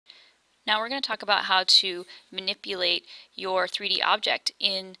Now we're going to talk about how to manipulate your 3D object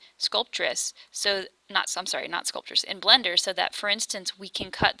in Sculptress. Not Sculptress, in Blender, so that, for instance, we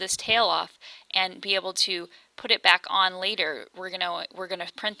can cut this tail off and be able to put it back on later. We're gonna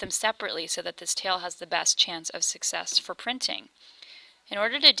print them separately so that this tail has the best chance of success for printing. In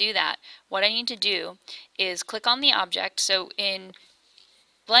order to do that, what I need to do is click on the object. So in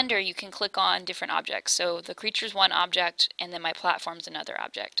Blender, you can click on different objects. So the creature's one object, and then my platform's another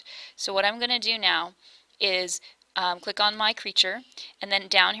object. So what I'm going to do now is click on my creature, and then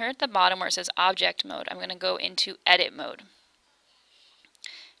down here at the bottom where it says Object Mode, I'm going to go into Edit Mode.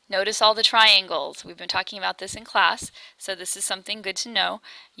 Notice all the triangles. We've been talking about this in class, so this is something good to know.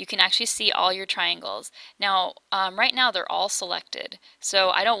 You can actually see all your triangles. Now, right now they're all selected, so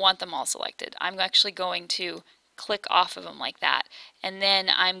I don't want them all selected. I'm actually going to click off of them like that, and then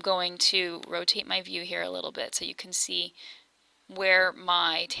I'm going to rotate my view here a little bit so you can see where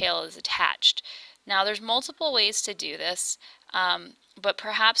my tail is attached. Now there's multiple ways to do this, but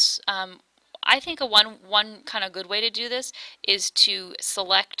perhaps I think one kind of good way to do this is to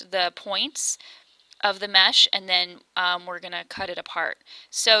select the points of the mesh, and then we're going to cut it apart.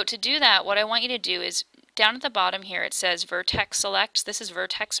 So to do that, what I want you to do is down at the bottom here it says vertex select. This is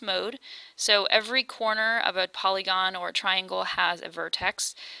vertex mode. So every corner of a polygon or a triangle has a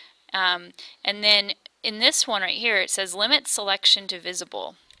vertex. And then in this one right here it says limit selection to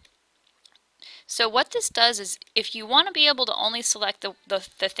visible. So what this does is if you want to be able to only select the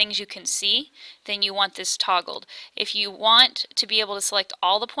things you can see, then you want this toggled. If you want to be able to select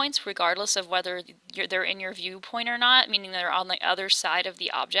all the points regardless of whether they're in your viewpoint or not, meaning they're on the other side of the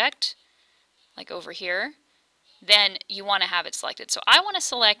object, like over here, then you want to have it selected. So I want to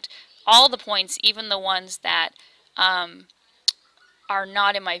select all the points, even the ones that are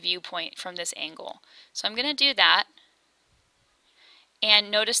not in my viewpoint from this angle. So I'm going to do that.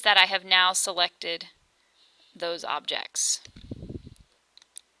 And notice that I have now selected those objects.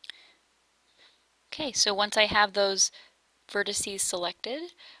 Okay, so once I have those vertices selected,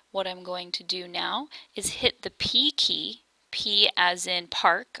 what I'm going to do now is hit the P key, P as in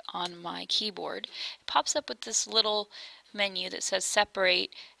park, on my keyboard. It pops up with this little menu that says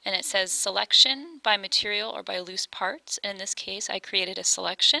separate, and it says selection by material or by loose parts. And in this case I created a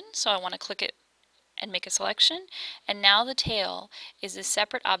selection, so I want to click it and make a selection, and now the tail is a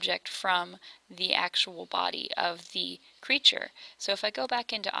separate object from the actual body of the creature. So if I go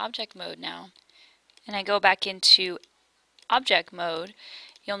back into object mode now, and I go back into object mode,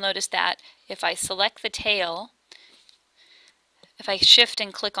 you'll notice that if I select the tail, if I shift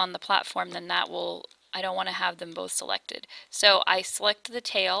and click on the platform, then I don't want to have them both selected. So I select the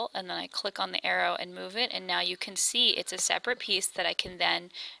tail and then I click on the arrow and move it, and now you can see it's a separate piece that I can then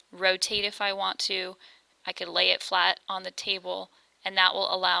rotate if I want to. I could lay it flat on the table, and that will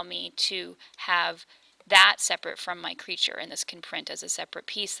allow me to have that separate from my creature, and this can print as a separate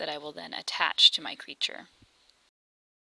piece that I will then attach to my creature.